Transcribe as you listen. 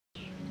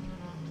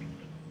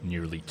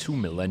Nearly 2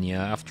 millennia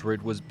after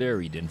it was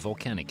buried in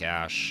volcanic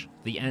ash,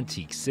 the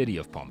antique city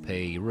of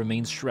Pompeii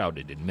remains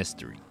shrouded in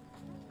mystery.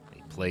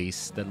 A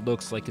place that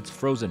looks like it's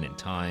frozen in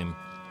time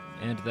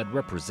and that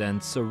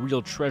represents a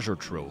real treasure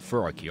trove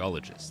for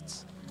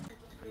archaeologists.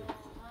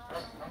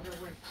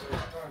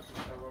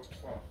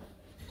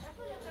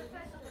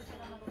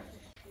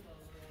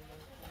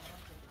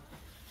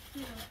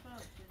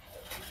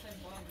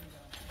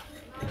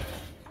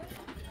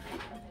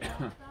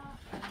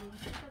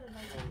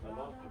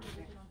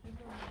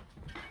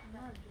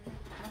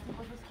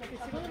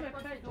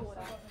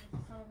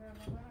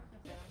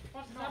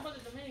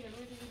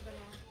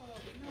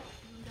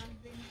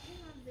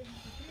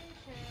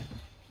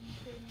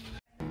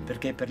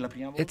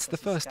 It's the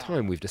first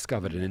time we've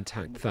discovered an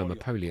intact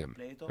thermopolium,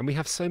 and we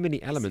have so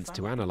many elements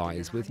to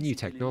analyze with new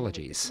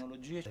technologies.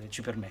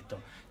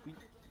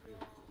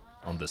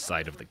 On the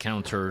side of the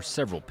counter,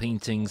 several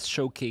paintings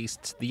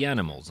showcased the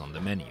animals on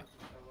the menu.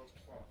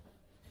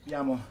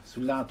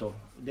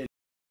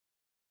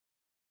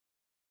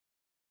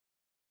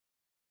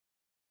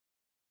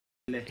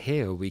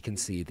 Here we can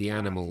see the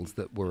animals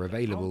that were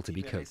available to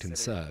be cooked and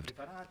served,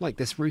 like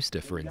this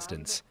rooster, for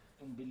instance.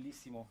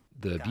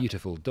 The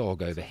beautiful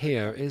dog over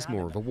here is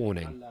more of a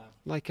warning,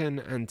 like an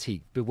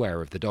antique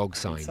beware of the dog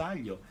sign.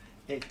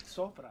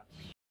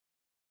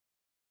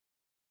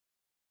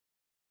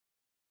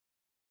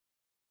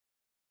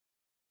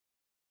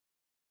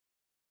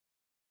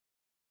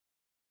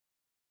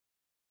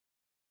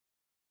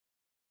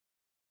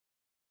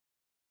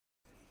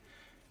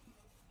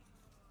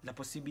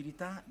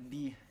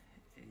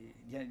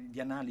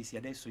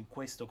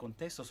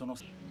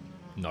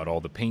 Not all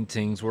the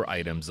paintings were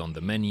items on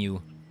the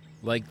menu,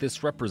 like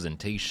this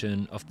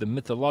representation of the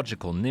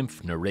mythological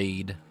nymph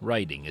Nereid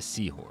riding a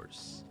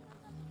seahorse.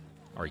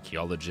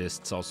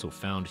 Archaeologists also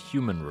found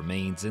human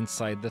remains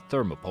inside the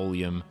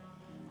thermopolium,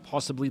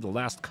 possibly the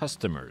last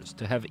customers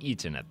to have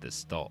eaten at this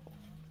stall.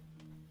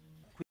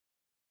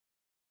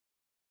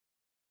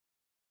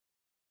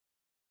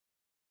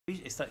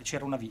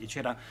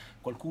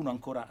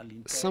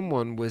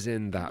 Someone was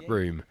in that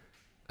room,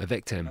 a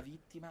victim.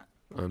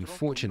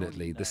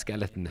 Unfortunately, the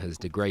skeleton has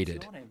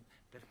degraded,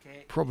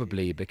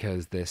 probably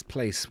because this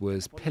place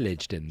was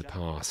pillaged in the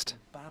past.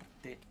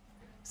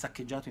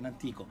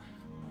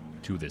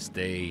 To this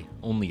day,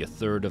 only a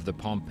third of the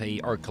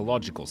Pompeii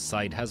archaeological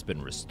site has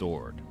been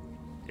restored.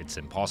 It's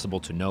impossible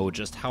to know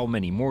just how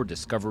many more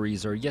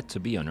discoveries are yet to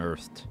be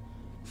unearthed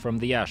from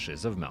the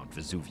ashes of Mount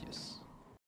Vesuvius.